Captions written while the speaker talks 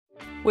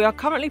We are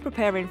currently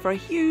preparing for a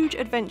huge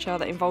adventure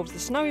that involves the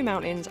snowy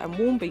mountains and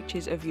warm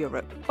beaches of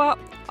Europe. But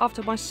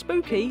after my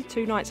spooky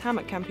 2 nights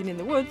hammock camping in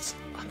the woods,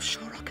 I'm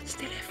sure I can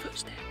still hear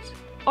footsteps.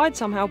 I'd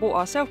somehow bought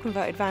our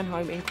self-converted van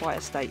home in quite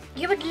a state.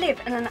 You would live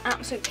in an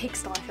absolute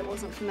pigsty if it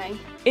wasn't for me.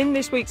 In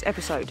this week's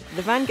episode,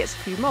 the van gets a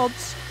few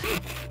mods,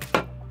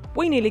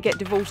 we nearly get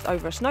divorced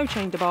over a snow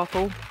chain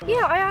debacle.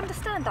 Yeah, I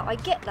understand that, I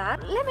get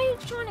that. Let me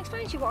try and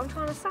explain to you what I'm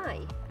trying to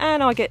say.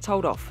 And I get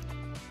told off.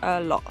 A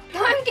lot.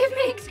 Don't give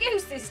me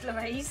excuses,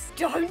 Louise.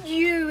 Don't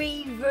you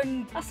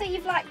even. I see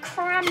you've like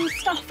crammed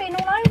stuff in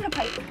all over the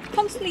place.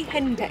 Constantly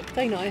hendecked,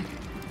 don't I?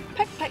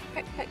 Peck, peck,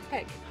 peck, peck,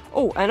 peck.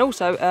 Oh, and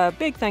also a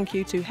big thank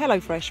you to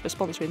HelloFresh for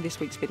sponsoring this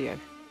week's video.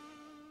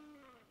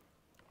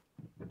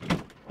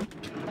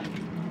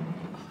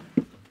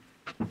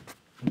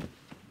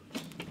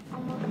 Oh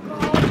my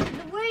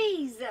God,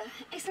 Louise,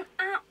 it's an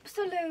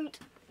absolute...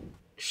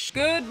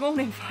 Good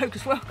morning,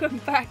 folks. Welcome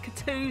back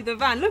to the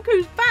van. Look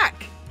who's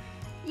back!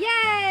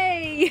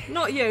 Yay!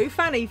 Not you,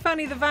 Fanny.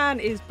 Fanny the van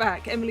is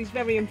back. Emily's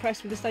very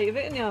impressed with the state of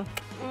it, isn't you?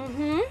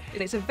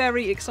 It's a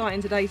very exciting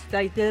day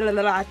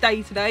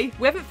today.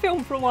 We haven't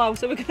filmed for a while,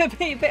 so we're going to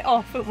be a bit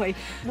off, aren't we?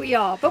 We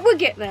are, but we'll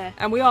get there.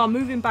 And we are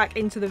moving back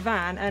into the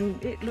van,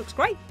 and it looks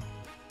great.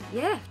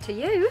 Yeah, to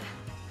you.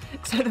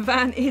 So the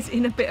van is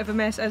in a bit of a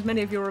mess. As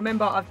many of you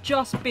remember, I've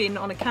just been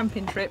on a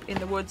camping trip in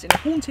the woods in a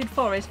haunted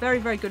forest. Very,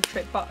 very good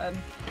trip, but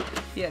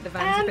yeah, the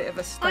van's a bit of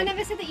a state. I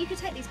never said that you could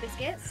take these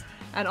biscuits.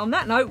 And on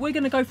that note, we're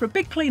going to go for a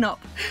big clean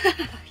up.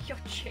 You're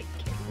chicken.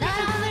 Not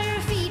on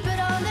their feet, but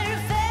on their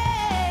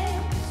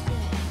face.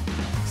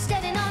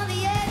 Standing on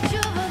the edge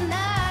of a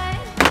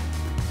night.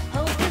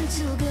 Hoping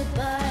to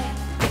goodbye.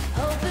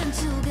 Hoping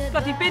to goodbye.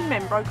 Bloody bin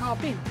men broke our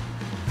bin.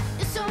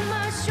 You're so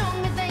much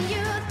stronger than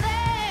you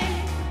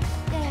think.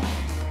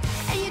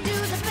 Yeah. And you do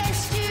the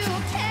best you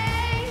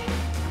can.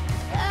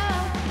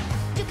 Oh,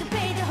 you can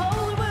pay the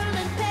whole world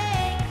in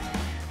pain.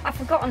 I've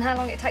forgotten how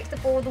long it takes to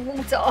boil the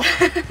water.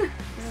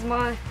 This is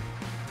my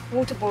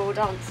water boil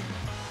dance.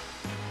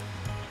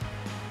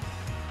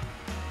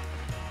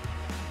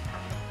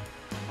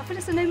 I feel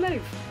it's a new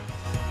move.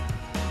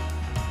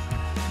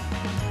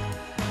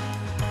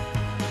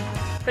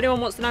 If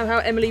anyone wants to know how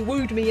Emily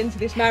wooed me into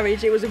this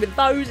marriage, it was with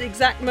those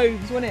exact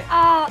moves, wasn't it?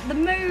 The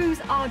moves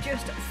are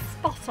just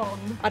spot on.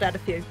 I'd had a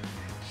few.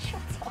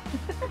 Shut up.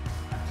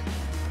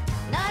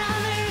 Not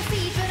on their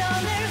feet, but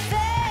on their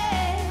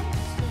face.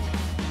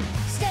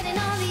 Standing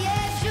on the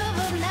edge of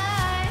a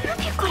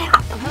night. You've got it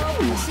up the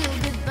Hoping wall. to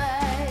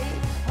goodbye.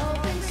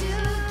 Hoping to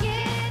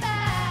get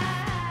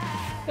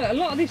by. A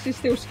lot of this is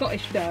still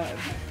Scottish dirt.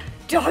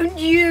 Don't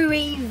you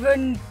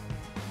even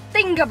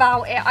think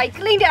about it. I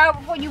cleaned it out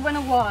before you went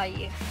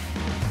away.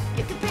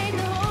 You can paint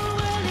the whole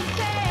world in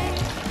pain.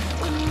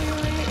 When you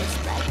wear it's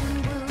black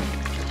and blue.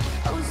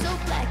 Oh, so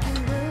black and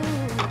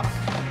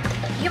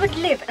blue. You would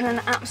live in an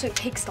absolute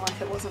pigsty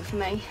if it wasn't for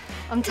me.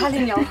 I'm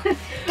telling you.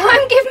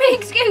 Don't give me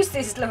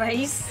excuses,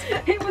 Louise.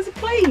 It was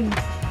clean.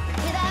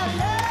 Without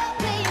love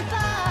playing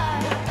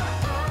part.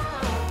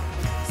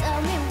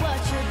 Tell me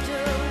what you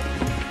do.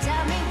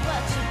 Tell me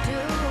what you do.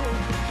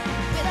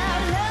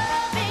 Without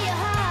love in your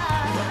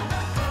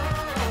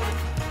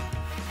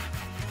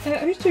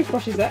heart. Whose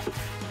toothbrush is that?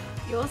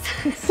 Yours?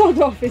 Sod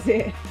off, is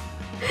it?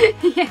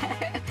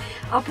 Yeah.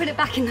 I'll put it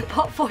back in the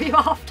pot for you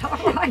after,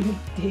 alright? You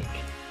dick.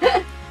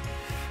 Oh,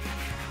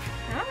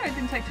 it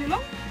didn't take too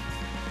long.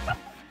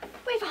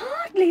 We've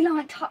hardly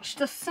like touched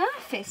the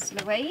surface,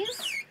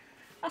 Louise.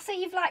 I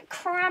see you've like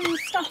crammed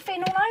stuff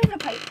in all over the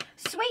place.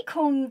 Sweet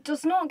corn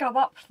does not go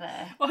up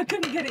there. Well, I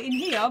couldn't get it in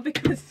here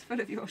because it's full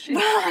of your shit.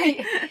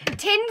 Right.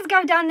 Tins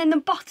go down in the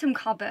bottom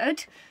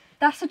cupboard.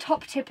 That's a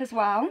top tip as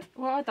well.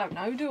 Well, I don't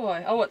know, do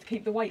I? I want to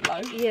keep the weight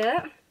low.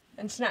 Yeah.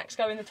 And snacks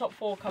go in the top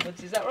 4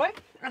 cupboards, is that right?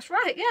 That's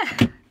right,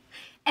 yeah.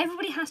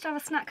 Everybody has to have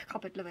a snack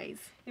cupboard, Louise.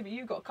 Yeah, but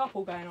you've got a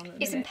couple going on at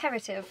the It's minute.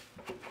 imperative.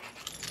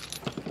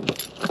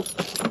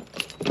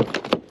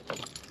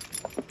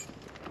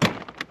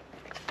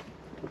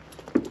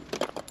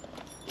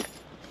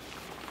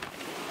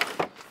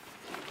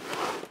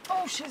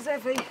 Oh, she's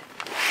heavy.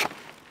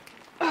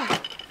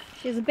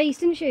 She's a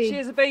beast, isn't she? She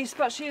is a beast,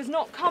 but she is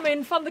not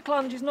coming.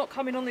 Thunderclunge is not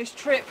coming on this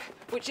trip,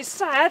 which is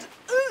sad.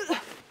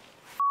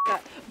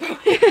 That.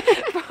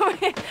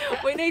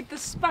 But we need the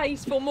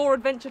space for more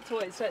adventure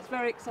toys, so it's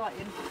very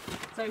exciting.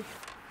 So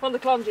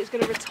Thunderclunge is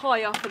going to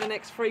retire for the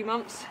next 3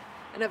 months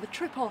and have a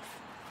trip off.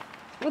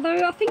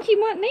 Although I think you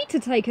might need to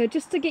take her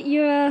just to get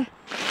your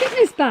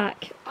fitness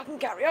back. I can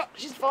carry her,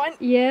 she's fine.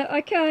 Yeah,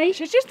 okay.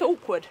 She's just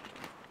awkward.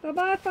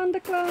 Bye-bye,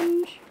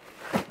 Thunderclunge.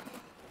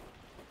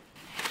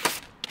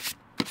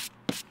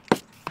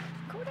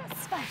 Call that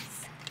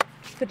space.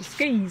 For the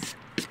skis.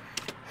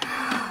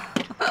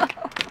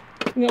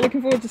 You're not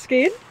looking forward to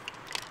skiing?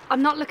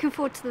 I'm not looking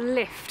forward to the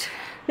lift.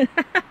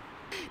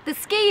 The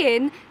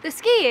skiing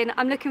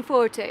I'm looking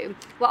forward to.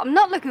 What I'm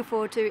not looking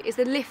forward to is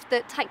the lift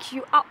that takes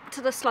you up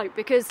to the slope,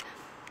 because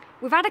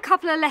we've had a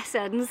couple of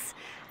lessons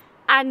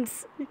and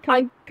You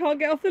can't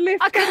get off the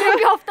lift. I can't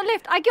get off the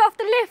lift. I get off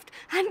the lift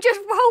and just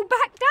roll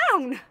back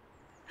down.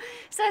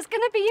 So it's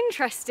going to be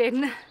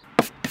interesting.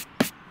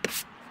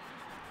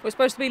 We're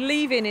supposed to be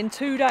leaving in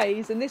 2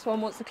 days, and this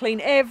one wants to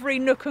clean every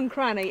nook and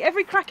cranny.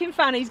 Every crack in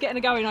fanny's getting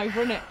a going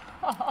over, isn't it?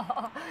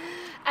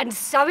 And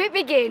so it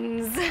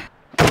begins.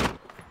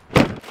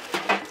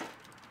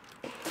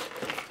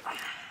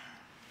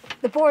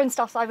 The boring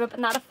stuff's over, but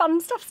now the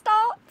fun stuff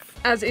starts.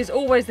 As is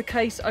always the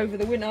case over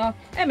the winter,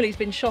 Emily's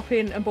been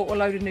shopping and bought a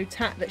load of new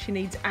tat that she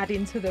needs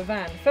adding to the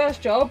van.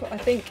 First job, I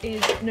think,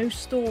 is new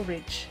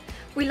storage.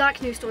 We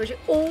like new storage. You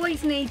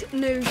always need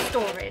new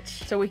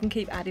storage. So we can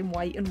keep adding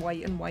weight and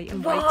weight and weight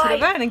and weight to the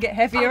van and get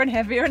heavier and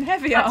heavier and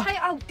heavier. I tell you,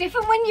 oh,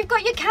 different when you've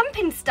got your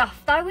camping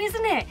stuff though,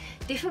 isn't it?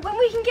 Different when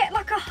we can get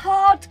like a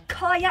hard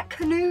kayak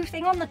canoe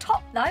thing on the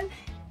top though,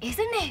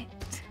 isn't it?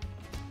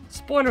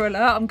 Spoiler alert,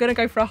 I'm going to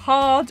go for a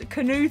hard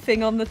canoe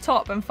thing on the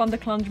top, and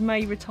Thunderclunge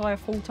may retire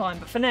full time.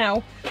 But for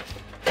now,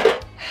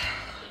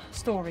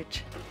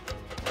 storage.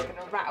 It's going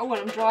to rattle when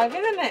I'm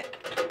driving, isn't it?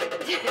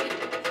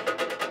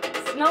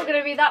 It's not going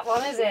to be that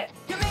one, is it?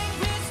 You make me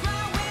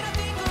smile when I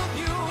think of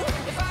you.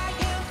 If I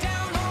am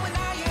down or when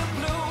I am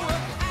blue,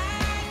 I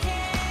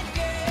can't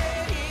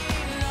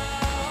get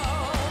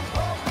enough.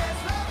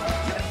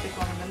 The big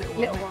one and the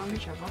little one.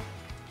 Next to each other.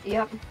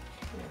 Yep.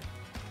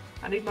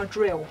 I need my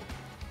drill.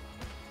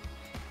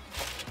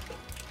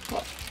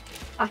 What?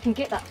 I can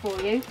get that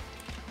for you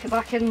because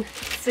I can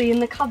see in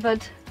the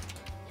cupboard.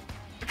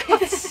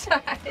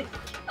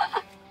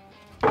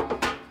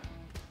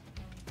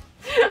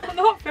 I'm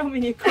not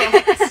filming your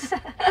crocs.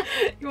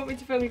 You want me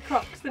to film your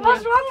crocs, don't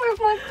What's you? wrong with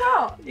my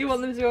Crocs? You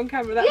want them to be on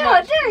camera that Yeah,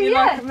 much? I do, You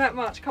yeah. like them that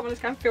much? Come on,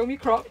 let's go and film your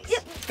crocs.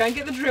 Yep. Go and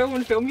get the drill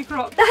and film your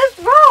crocs. That's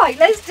right,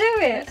 let's do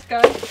it. Let's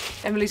go.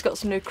 Emily's got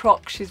some new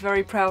crocs she's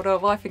very proud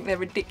of. I think they're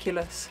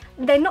ridiculous.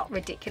 They're not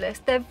ridiculous,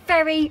 they're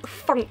very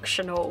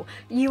functional.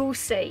 You'll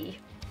see.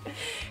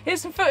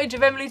 Here's some footage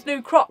of Emily's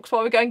new crocs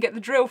while we go and get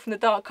the drill from the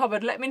dark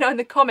cupboard. Let me know in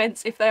the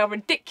comments if they are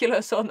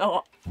ridiculous or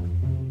not.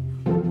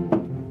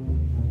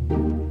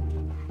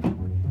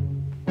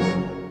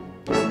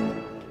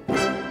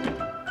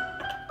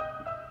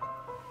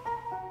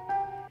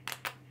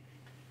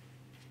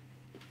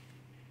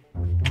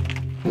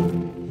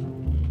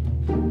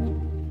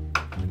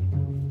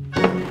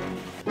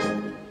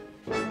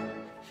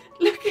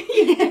 Look at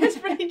you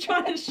desperately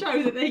trying to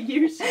show that they're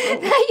useful.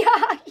 They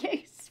are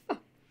useful.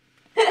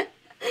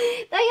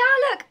 They are,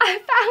 look, I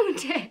found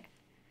it.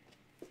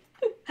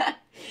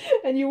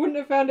 And you wouldn't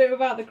have found it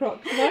without the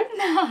crocs, no?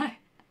 No.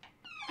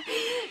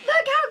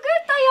 Look how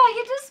good they are,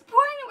 you just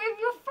point it with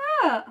your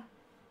foot.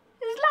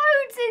 There's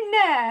loads in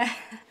there.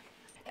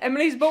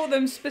 Emily's bought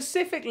them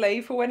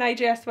specifically for when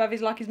AJ has to have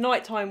his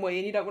nighttime wee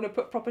and you don't want to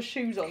put proper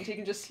shoes on, so you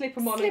can just slip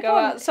them on and Slip go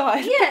on.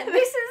 outside. Yeah,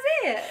 this is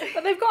it.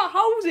 But they've got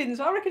holes in,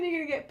 so I reckon you're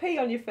going to get pee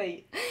on your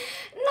feet.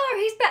 No,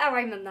 he's better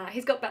aim than that.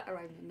 He's got better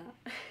aim than that.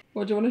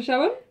 What do you want to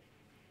show him?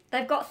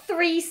 They've got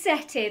 3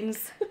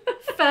 settings.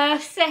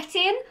 First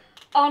setting,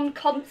 on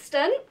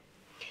constant.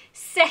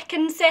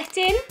 Second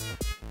setting,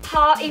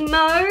 party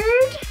mode.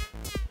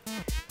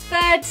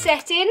 Third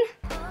setting,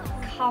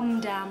 calm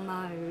down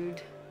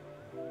mode.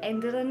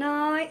 End of the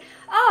night.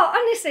 Oh,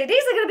 honestly,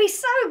 these are going to be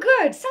so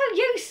good, so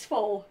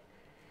useful.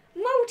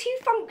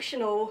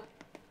 Multifunctional.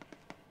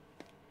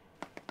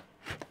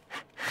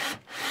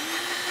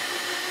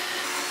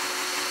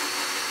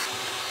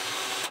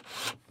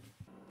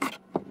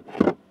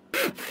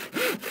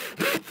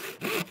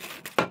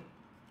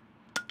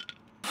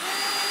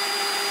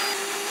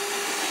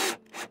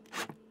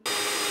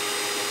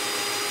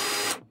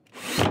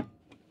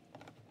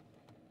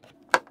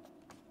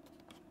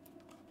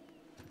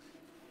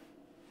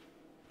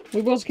 We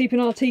was keeping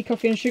our tea,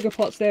 coffee and sugar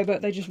pots there,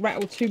 but they just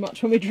rattled too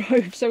much when we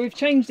drove. So we've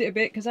changed it a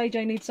bit because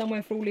AJ needs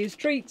somewhere for all his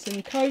treats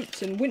and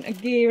coats and winter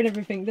gear and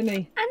everything, doesn't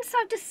he? And so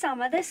does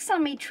Summer. There's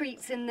Summy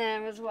treats in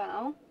there as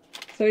well.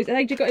 So has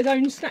AJ got his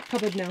own snack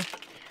cupboard now?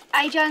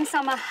 AJ and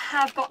Summer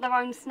have got their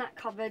own snack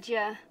cupboard,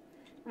 yeah.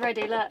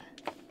 Ready, look.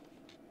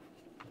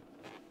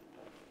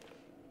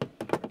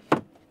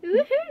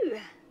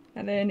 Woohoo!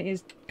 And then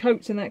his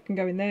coats and that can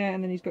go in there,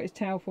 and then he's got his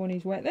towel for when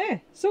he's wet.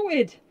 There,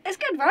 sorted. It's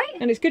good, right?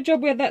 And it's good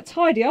job we had that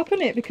tidy up,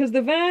 isn't it? Because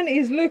the van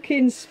is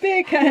looking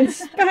spick and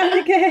span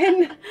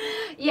again.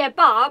 Yeah,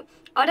 but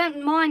I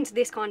don't mind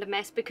this kind of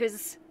mess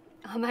because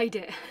I made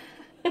it.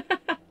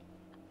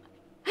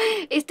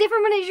 It's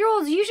different when it's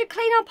yours. You should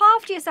clean up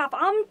after yourself.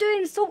 I'm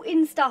doing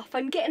sorting stuff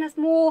and getting us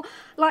more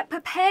like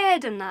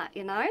prepared and that,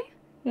 you know?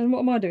 And what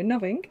am I doing?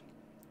 Nothing.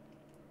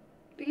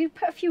 You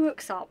put a few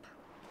hooks up.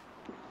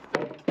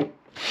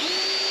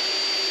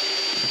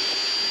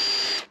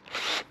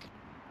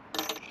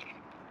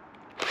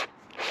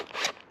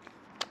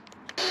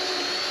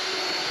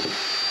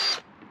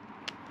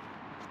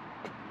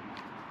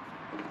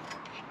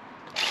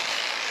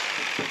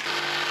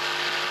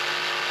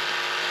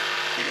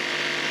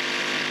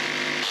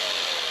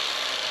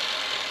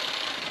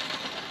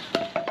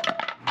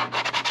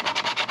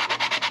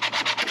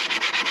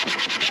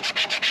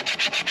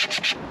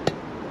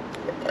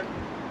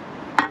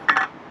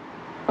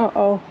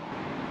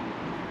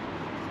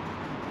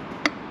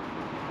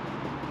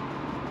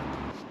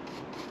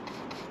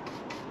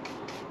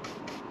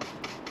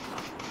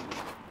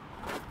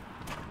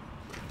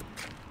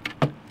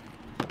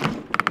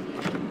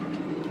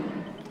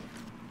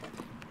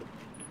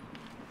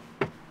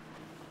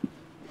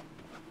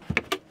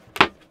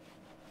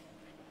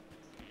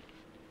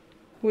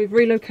 we've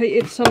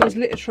relocated Summer's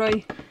litter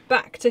tray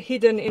back to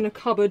hidden in a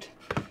cupboard.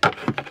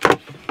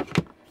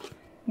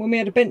 When we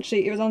had a bench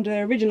seat, it was under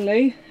there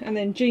originally, and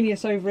then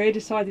Genius over here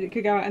decided it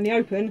could go out in the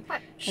open.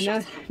 And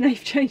now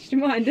you've changed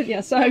your mind, didn't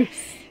you? So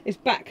it's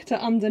back to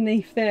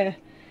underneath there.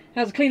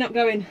 How's the clean up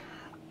going?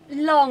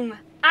 Long,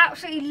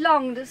 absolutely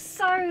long. They're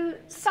so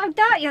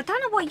dirty. I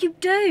don't know what you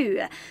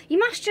do. You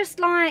must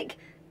just like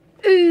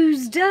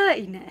ooze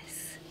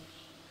dirtiness.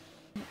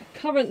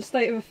 Current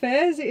state of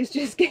affairs, it is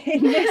just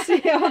getting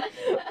messier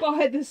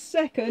by the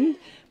second,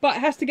 but it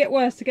has to get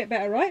worse to get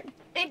better, right?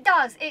 It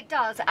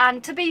does,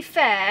 and to be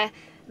fair,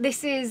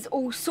 this is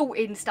all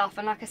sorting stuff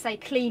and, like I say,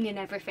 cleaning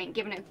everything,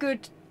 giving it a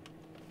good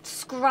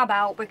scrub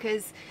out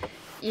because,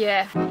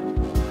 yeah.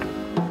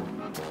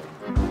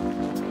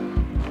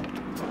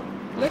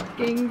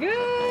 Looking good!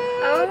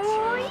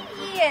 Oh,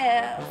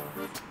 yes!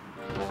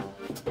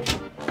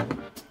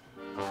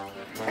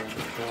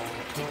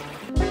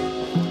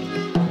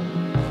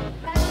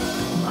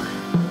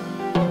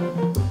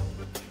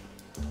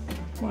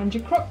 Mind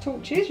your crock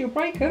torches, you'll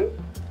break them.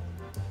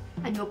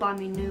 And you'll buy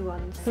me new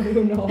ones. I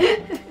will not.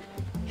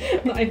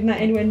 Not even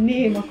that anywhere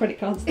near my credit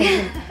card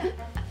statement.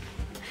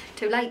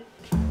 Too late.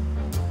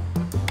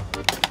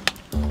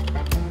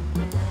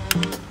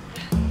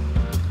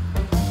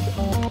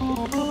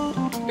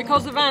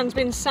 Because the van's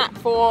been sat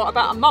for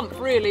about a month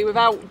really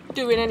without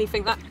doing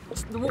anything,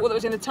 the water that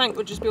was in the tank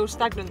would just be all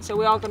stagnant, so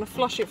we are going to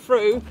flush it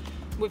through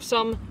with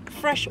some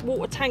fresh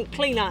water tank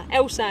cleaner.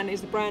 Elsan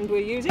is the brand we're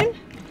using.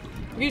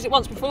 I've used it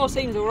once before,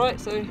 seems alright,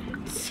 so...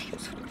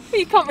 Well,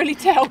 you can't really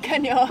tell,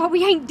 can you? But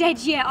we ain't dead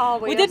yet, are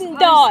we? We didn't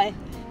die.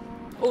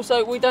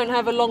 Also, we don't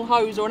have a long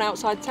hose or an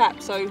outside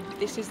tap, so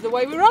this is the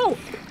way we roll.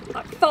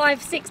 Like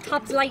 5-6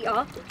 tubs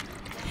later.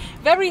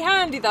 Very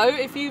handy though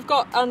if you've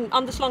got an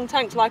underslung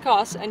tank like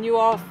us and you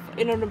are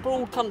in an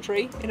abroad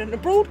country,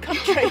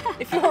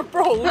 if you're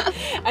abroad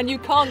and you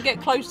can't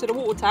get close to the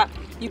water tap,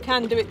 you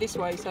can do it this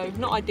way. So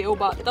not ideal,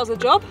 but it does the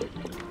job.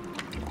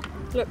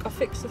 Look, I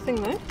fixed the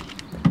thing there.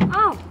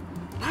 Oh,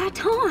 bad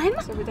time.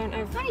 So we don't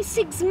have... Only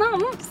 6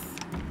 months.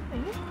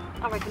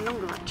 I reckon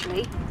longer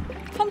actually.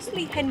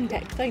 Constantly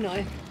hendecked, don't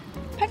I?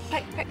 Peck,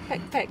 peck, peck,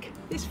 peck, peck.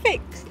 It's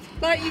fixed.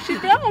 Like you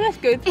should be, oh that's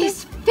good.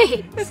 It's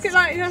fixed. That's good,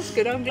 like, that's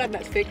good, I'm glad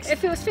that's fixed.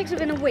 If it was fixed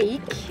within a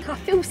week, I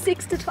feel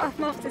 6 to 12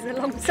 months is a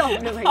long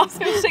time, Louise. I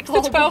feel 6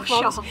 to 12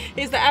 months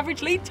is the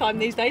average lead time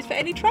these days for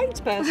any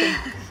tradesperson.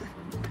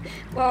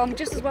 Well, I'm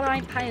just as well I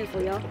ain't paying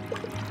for you.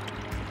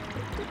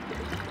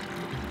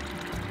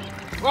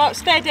 Right,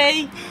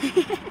 steady.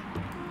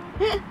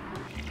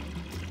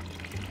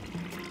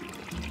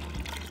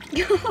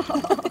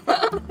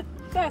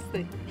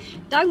 Thirsty.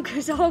 Don't,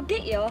 because I'll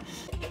get you.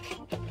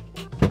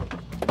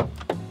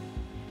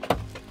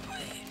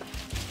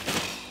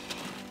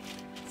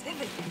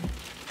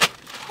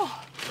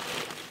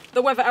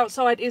 The weather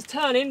outside is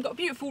turning, got a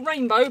beautiful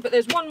rainbow, but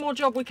there's one more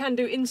job we can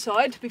do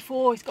inside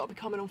before it's got to be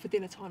coming on for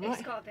dinner time, right?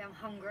 It's got to be, I'm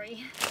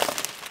hungry.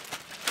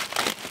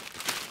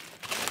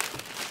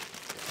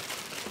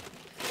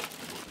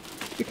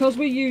 Because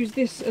we use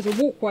this as a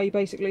walkway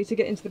basically to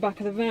get into the back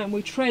of the van,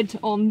 we tread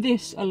on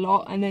this a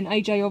lot, and then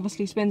AJ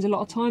obviously spends a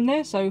lot of time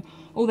there, so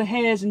all the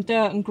hairs and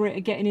dirt and grit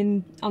are getting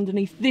in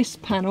underneath this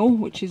panel,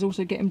 which is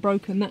also getting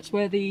broken. That's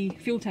where the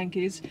fuel tank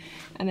is,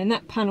 and then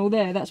that panel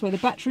there, that's where the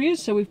battery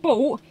is. So we've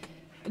bought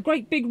a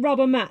great big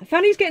rubber mat.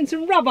 Fanny's getting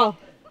some rubber.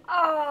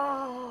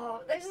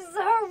 Oh, this is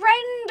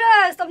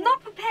horrendous. I'm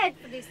not prepared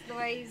for this,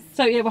 Louise.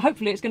 So yeah, well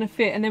hopefully it's going to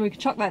fit, and then we can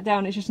chuck that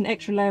down. It's just an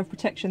extra layer of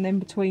protection then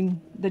between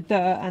the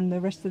dirt and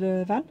the rest of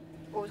the van.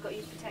 Always got to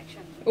use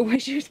protection.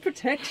 Always use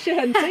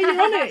protection. See,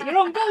 you're on it. You're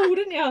on board,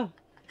 aren't you?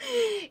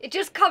 It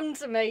just come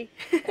to me.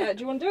 Do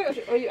you want to do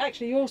it, or you,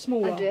 actually you're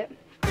smaller? I'll do it.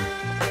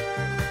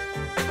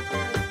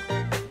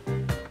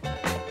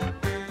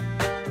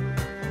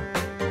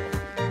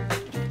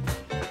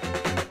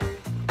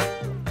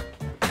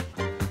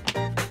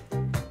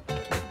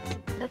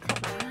 Look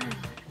at that.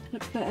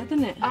 Looks better,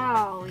 doesn't it?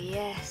 Oh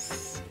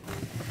yes.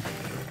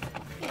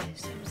 Yeah,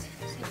 seems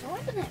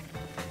right, doesn't it?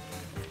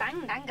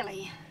 Bang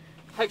dangly.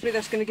 Hopefully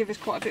that's going to give us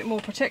quite a bit more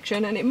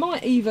protection, and it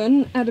might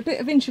even add a bit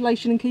of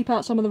insulation and keep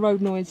out some of the road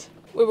noise.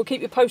 We will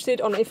keep you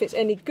posted on if it's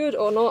any good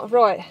or not.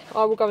 Right,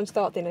 I will go and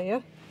start dinner,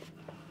 yeah?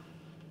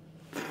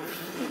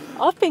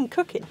 I've been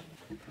cooking.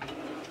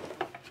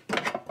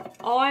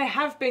 I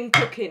have been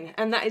cooking,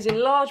 and that is in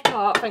large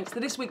part thanks to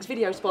this week's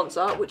video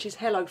sponsor, which is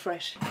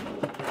HelloFresh.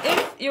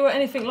 If you are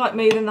anything like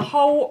me, then the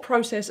whole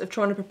process of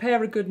trying to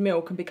prepare a good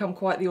meal can become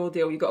quite the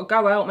ordeal. You've got to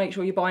go out, make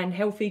sure you're buying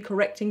healthy,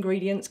 correct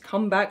ingredients,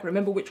 come back,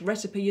 remember which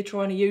recipe you're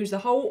trying to use. The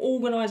whole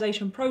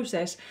organisation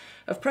process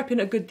of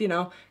prepping a good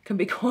dinner can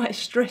be quite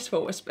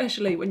stressful,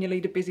 especially when you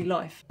lead a busy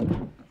life.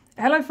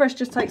 HelloFresh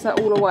just takes that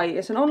all away.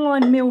 It's an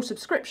online meal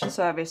subscription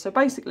service. So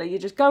basically you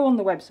just go on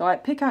the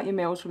website, pick out your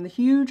meals from the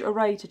huge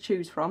array to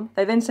choose from.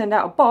 They then send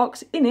out a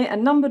box, in it a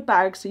numbered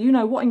bag so you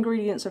know what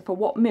ingredients are for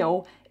what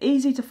meal,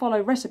 easy to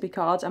follow recipe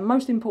cards, and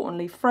most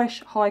importantly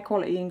fresh, high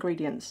quality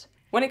ingredients.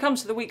 When it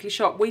comes to the weekly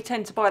shop, we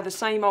tend to buy the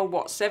same old,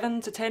 what, 7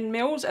 to 10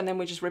 meals, and then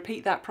we just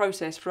repeat that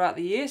process throughout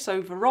the year,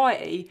 so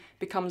variety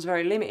becomes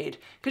very limited.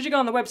 Because you go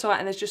on the website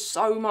and there's just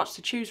so much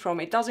to choose from,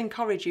 it does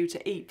encourage you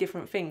to eat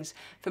different things.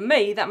 For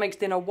me, that makes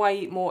dinner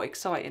way more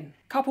exciting.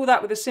 Couple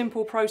that with a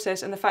simple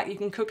process and the fact you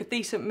can cook a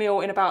decent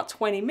meal in about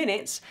 20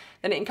 minutes,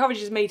 then it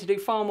encourages me to do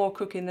far more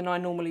cooking than I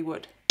normally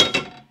would.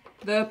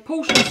 The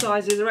portion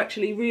sizes are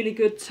actually really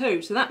good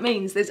too, so that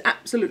means there's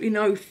absolutely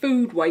no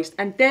food waste,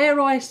 and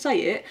dare I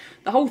say it,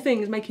 the whole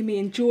thing is making me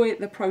enjoy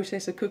the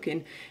process of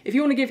cooking. If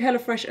you want to give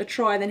HelloFresh a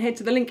try, then head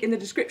to the link in the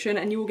description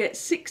and you will get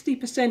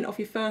 60% off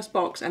your first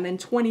box and then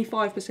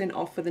 25%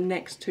 off for the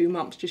next 2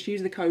 months. Just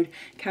use the code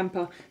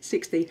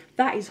CAMPER60.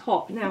 That is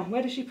hot. Now,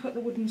 where does she put the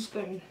wooden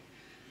spoon?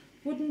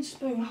 Wooden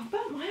spoon. Oh, I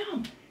burnt my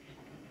arm.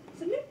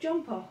 It's a new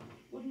jumper.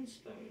 Wooden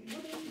spoon.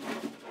 Wooden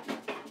spoon.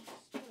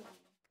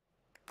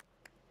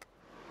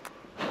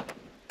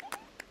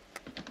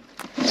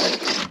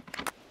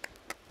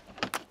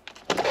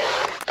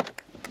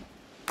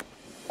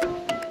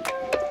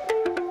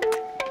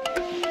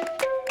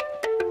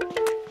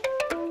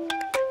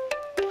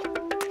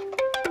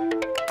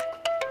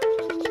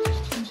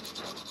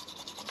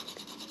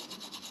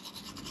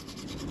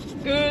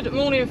 Good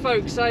morning,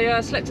 folks.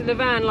 I slept in the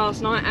van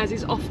last night, as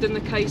is often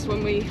the case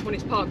when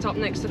it's parked up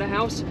next to the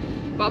house.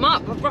 But I'm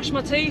up, I've brushed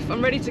my teeth,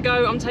 I'm ready to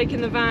go. I'm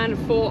taking the van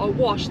for a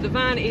wash. The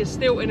van is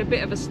still in a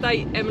bit of a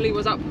state. Emily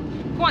was up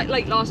quite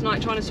late last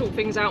night trying to sort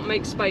things out,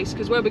 make space,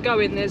 because where we're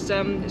going there's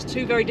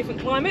 2 very different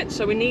climates,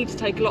 so we need to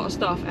take a lot of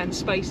stuff, and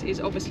space is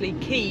obviously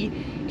key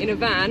in a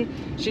van.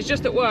 She's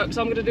just at work,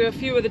 so I'm going to do a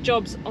few of the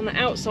jobs on the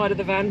outside of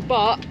the van,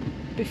 but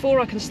before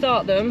I can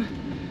start them,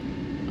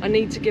 I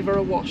need to give her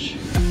a wash.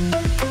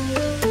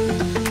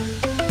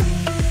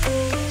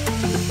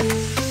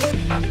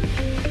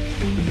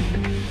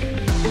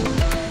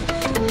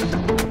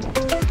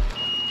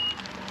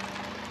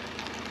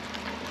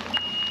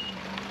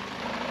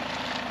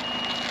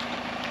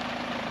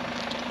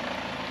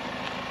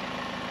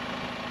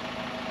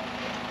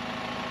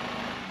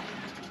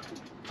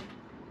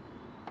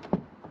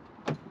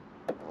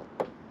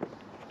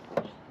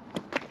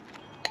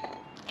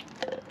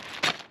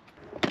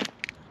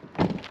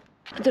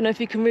 I don't know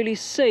if you can really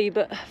see,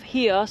 but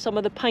here some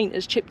of the paint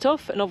has chipped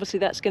off, and obviously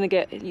that's going to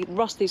get,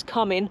 rusty's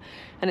coming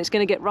and it's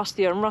going to get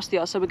rustier and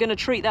rustier, so we're going to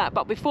treat that.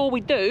 But before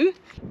we do,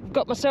 I've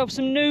got myself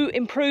some new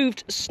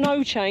improved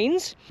snow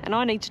chains and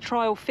I need to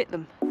trial fit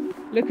them.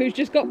 Look who's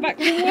just got back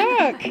to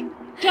work!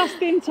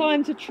 Just in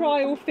time to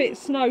trial fit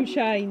snow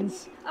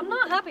chains. I'm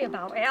not happy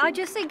about it. I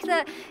just think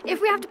that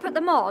if we have to put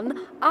them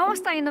on, I'll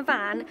stay in the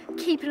van,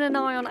 keeping an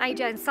eye on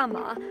AJ and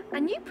Summer,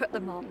 and you put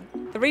them on.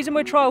 The reason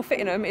we're trial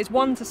fitting them is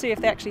 1, to see if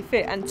they actually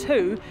fit, and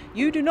 2,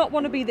 you do not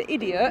want to be the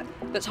idiot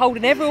that's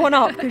holding everyone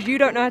up because you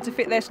don't know how to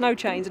fit their snow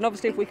chains, and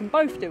obviously if we can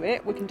both do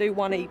it, we can do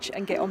one each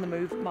and get on the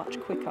move much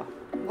quicker.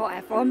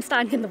 Whatever, I'm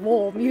standing in the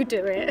warm, you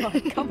do it. Oh,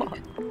 come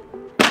on.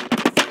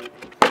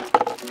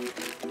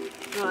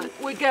 Right,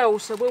 we're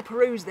girls, so we'll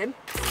peruse them.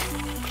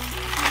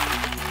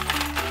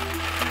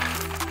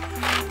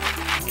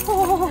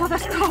 Oh,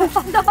 that's cold.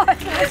 No,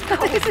 that's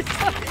cold.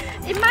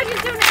 Imagine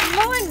doing it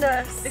behind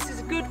us. This is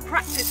a good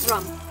practice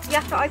run. You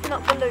have to open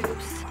up the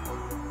loops.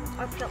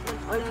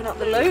 Open up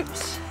the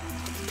loops.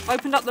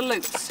 Opened up the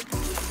loops.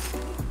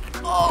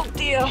 Oh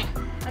dear.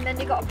 And then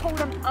you got to pull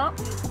them up.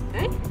 Eh?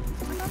 I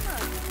don't know.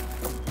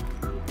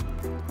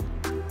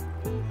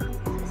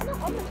 It's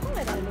not on the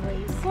tyre though,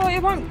 Louise. Well,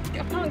 it won't.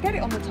 I can't get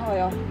it on the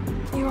tyre.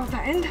 You hold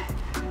that end.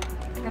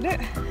 Got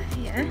it?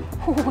 Yeah.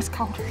 Oh, it's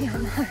cold. Yeah, I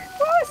know.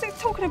 What is it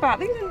talking about?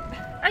 These are...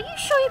 Are you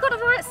sure you got the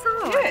right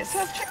size? Yeah, so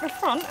I've checked the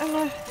front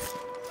and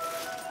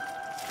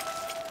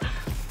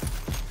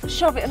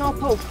shove it and I'll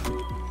pull.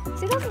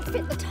 So it doesn't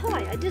fit the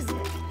tyre, does it?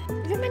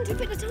 Is it meant to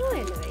fit the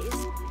tyre,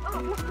 Louise? Oh,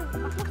 I've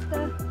lost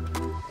the...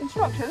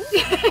 Instructions?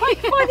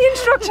 Find the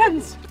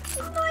instructions! It's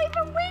not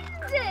even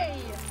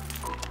windy!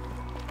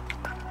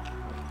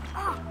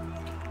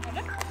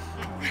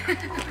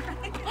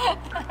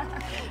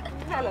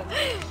 Helen.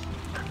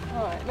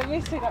 Alright, let me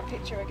see that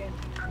picture again.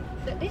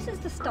 Look, this is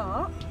the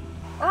start.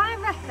 I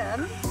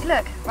reckon,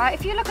 look, right,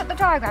 if you look at the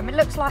diagram, it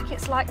looks like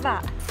it's like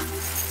that.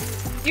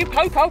 You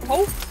poke, I'll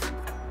pull.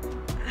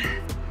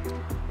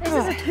 This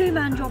is a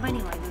 2-man job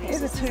anyway,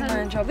 Louise. It is a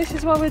 2-man job. This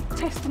is why we're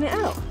testing it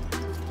out.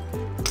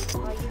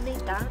 Well, you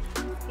need that.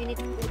 You need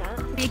to do that.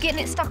 But you're getting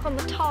it stuck on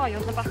the tyre,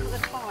 on the back of the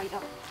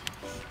tyre.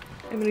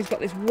 Emily's got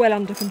this well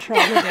under control,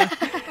 hasn't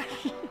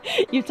you?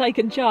 You've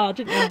taken charge,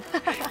 haven't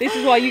you? This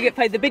is why you get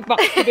paid the big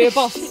bucks to be a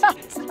boss.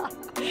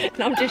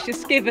 And I'm just your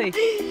skivvy.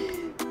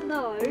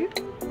 No,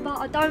 but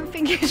I don't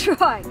think it's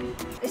right.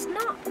 It's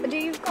not.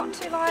 You've got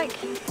to like.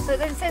 So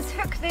then it says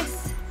hook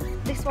this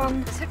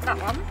one, let's hook that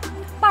one.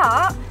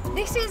 But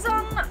this is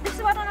on. This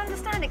is what I don't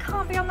understand. It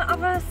can't be on the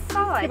other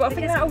side. Yeah, but I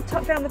think that'll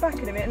tuck down the back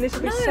in a minute, and this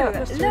will be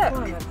surplus to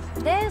requirements.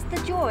 There's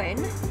the join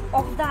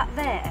of that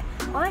there.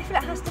 I feel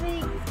it has to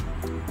be.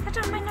 That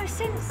don't make no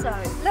sense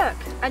though. Look,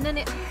 and then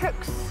it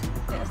hooks.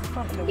 Yeah, it's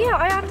front of the wheel. Yeah,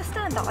 I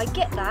understand that. I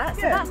get that.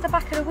 So Yeah. that's the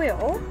back of the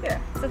wheel. Yeah.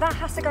 So that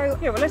has to go.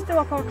 Yeah, well, let's do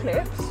up our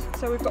clips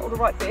so we've got all the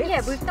right bits.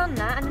 Yeah, we've done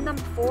that. And then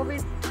number 4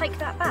 is take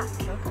that back.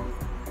 Okay.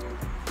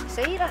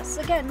 See, that's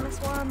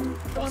why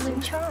I'm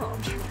in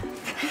charge.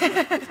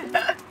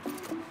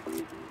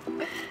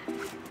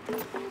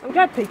 I'm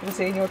glad people are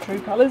seeing your true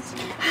colours.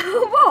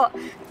 What?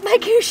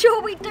 Making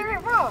sure we do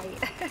it right.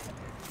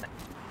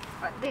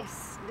 Right,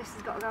 this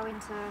has got to go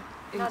into,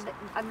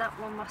 and that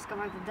one must go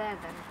over there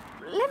then.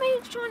 Let me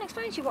try and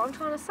explain to you what I'm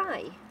trying to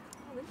say.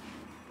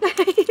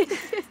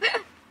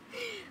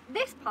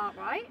 This part,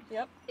 right?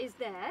 Yep. Is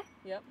there.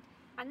 Yep.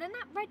 And then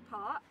that red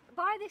part,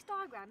 by this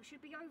diagram,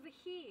 should be over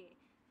here.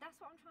 That's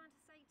what I'm trying to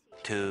say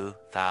to you.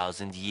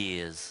 2,000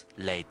 years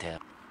later.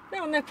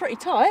 No, and they're pretty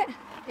tight.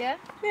 Yeah?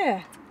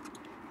 Yeah.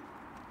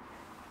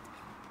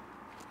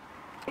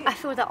 I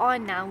feel that I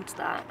nailed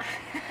that.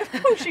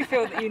 Of course you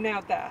feel that you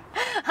nailed that.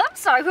 I'm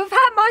sorry,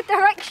 without my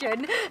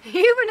direction,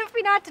 you wouldn't have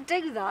been able to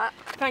do that.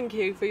 Thank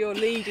you for your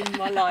lead in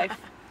my life.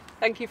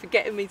 Thank you for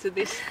getting me to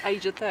this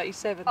age of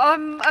 37.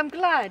 I'm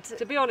glad.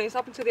 To be honest,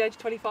 up until the age of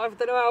 25, I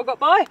don't know how I got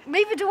by.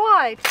 Neither do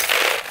I.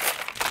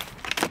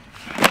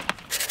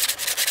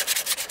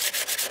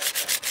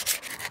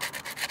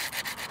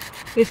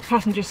 This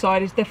passenger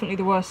side is definitely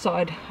the worst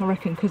side, I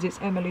reckon, because it's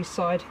Emily's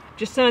side.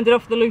 Just sanded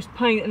off the loose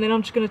paint and then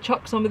I'm just going to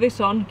chuck some of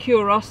this on,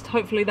 cure rust.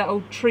 Hopefully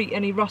that'll treat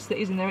any rust that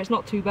is in there. It's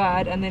not too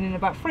bad, and then in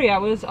about 3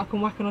 hours I can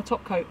whack on a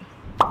top coat.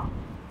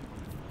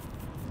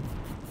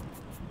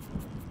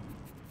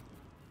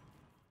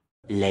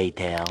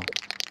 Later.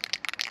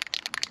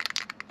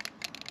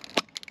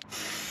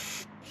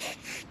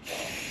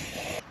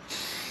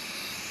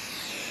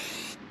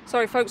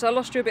 Sorry folks, I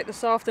lost you a bit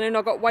this afternoon.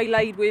 I got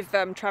waylaid with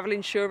travel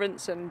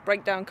insurance and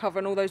breakdown cover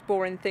and all those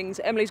boring things.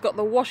 Emily's got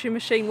the washing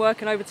machine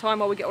working overtime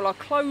while we get all our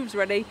clothes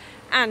ready,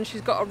 and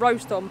she's got a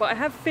roast on. But I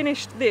have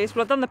finished this.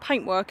 Well, I've done the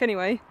paint work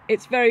anyway.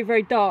 It's very,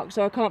 very dark,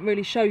 so I can't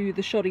really show you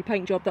the shoddy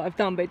paint job that I've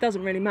done, but it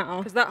doesn't really matter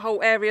because that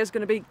whole area is going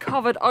to be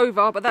covered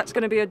over, but that's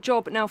going to be a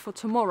job now for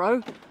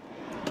tomorrow.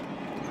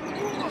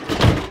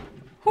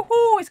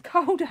 Oh, it's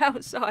cold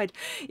outside.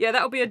 Yeah,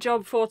 that'll be a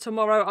job for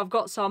tomorrow. I've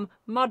got some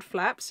mud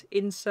flaps,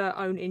 insert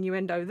own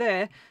innuendo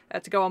there,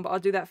 to go on, but I'll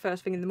do that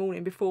first thing in the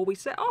morning before we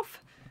set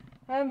off.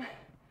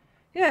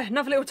 Yeah,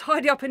 another little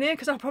tidy up in here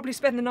because I'll probably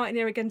spend the night in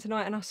here again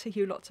tonight, and I'll see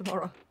you lot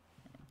tomorrow.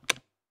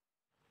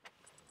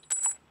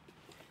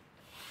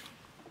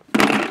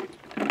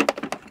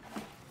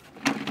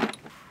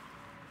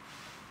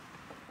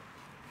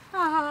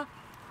 Ah,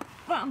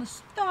 right on the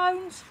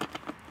stones.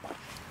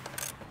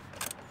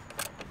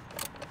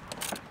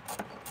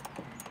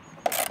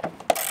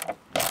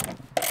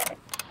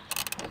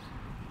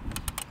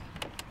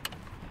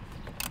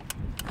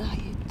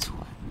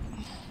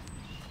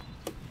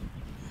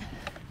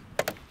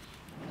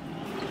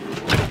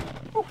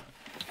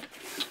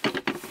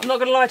 I'm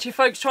not going to lie to you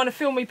folks, trying to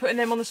film me putting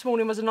them on this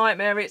morning was a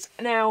nightmare. It's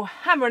now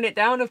hammering it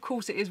down. Of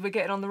course it is, we're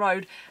getting on the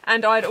road,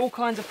 and I had all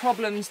kinds of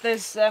problems.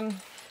 There's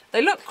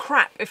they look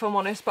crap if I'm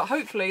honest, but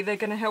hopefully they're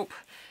going to help,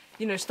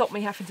 you know, stop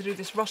me having to do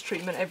this rust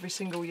treatment every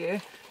single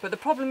year. But the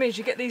problem is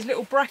you get these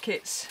little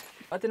brackets.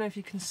 I don't know if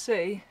you can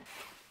see.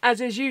 As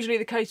is usually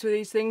the case with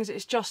these things,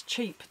 it's just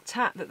cheap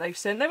tat that they've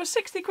sent. They were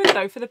 60 quid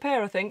though for the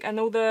pair, I think, and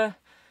all the,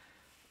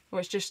 well,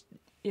 it's just,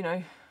 you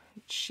know,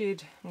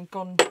 shid and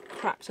gone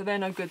crap, so they're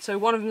no good. So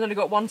one of them's only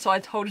got one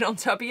side holding on,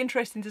 so it'll be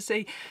interesting to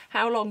see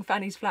how long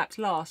Fanny's flaps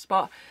last.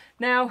 But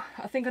now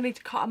I think I need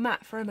to cut a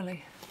mat for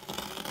Emily.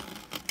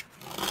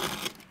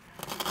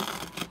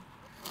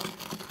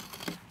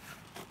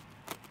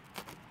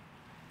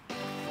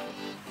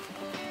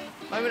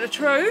 Moment of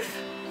truth.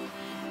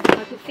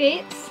 Hope it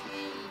fits.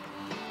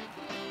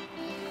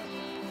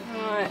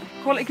 Right,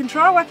 quality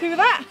control, happy with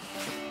that?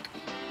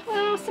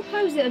 Well, I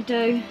suppose it'll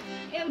do.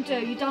 It'll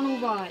do, you've done all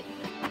right.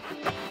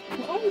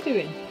 What are you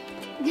doing?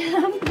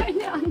 I'm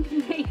putting it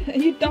underneath. Are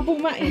you double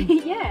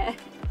matting? Yeah.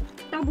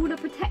 Double the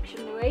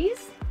protection,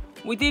 Louise.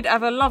 We did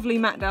have a lovely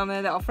mat down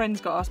there that our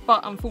friends got us,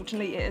 but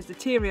unfortunately it has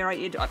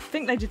deteriorated. I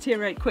think they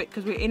deteriorate quick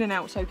because we're in and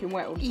out soaking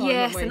wet all the time,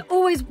 Yes, aren't we? and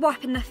always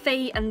wiping the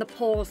feet and the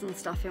paws and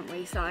stuff, aren't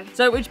we?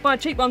 So we just buy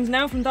cheap ones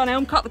now from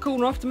Dunelm, cut the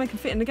corner off to make them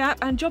fit in the gap,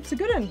 and job's a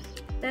good one.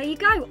 there you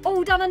go,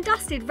 all done and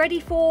dusted, ready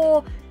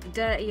for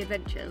dirty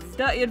adventures.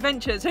 Dirty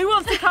adventures. Who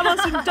wants to come on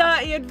some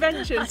dirty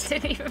adventures? I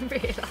didn't even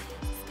realise.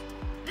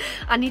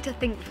 I need to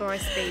think before I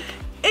speak.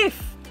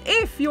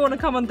 If you want to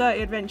come on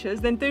dirty adventures,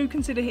 then do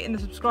consider hitting the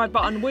subscribe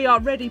button. We are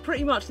ready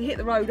pretty much to hit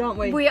the road, aren't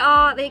we? We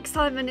are, the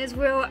excitement is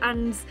real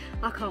and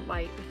I can't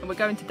wait. And we're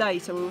going today,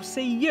 so we will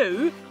see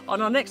you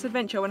on our next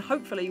adventure, and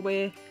hopefully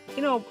we're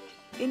on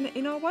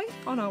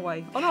our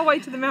way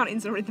to the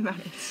mountains or in the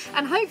mountains.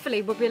 And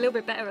hopefully we'll be a little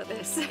bit better at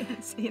this.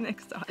 See you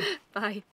next time. Bye.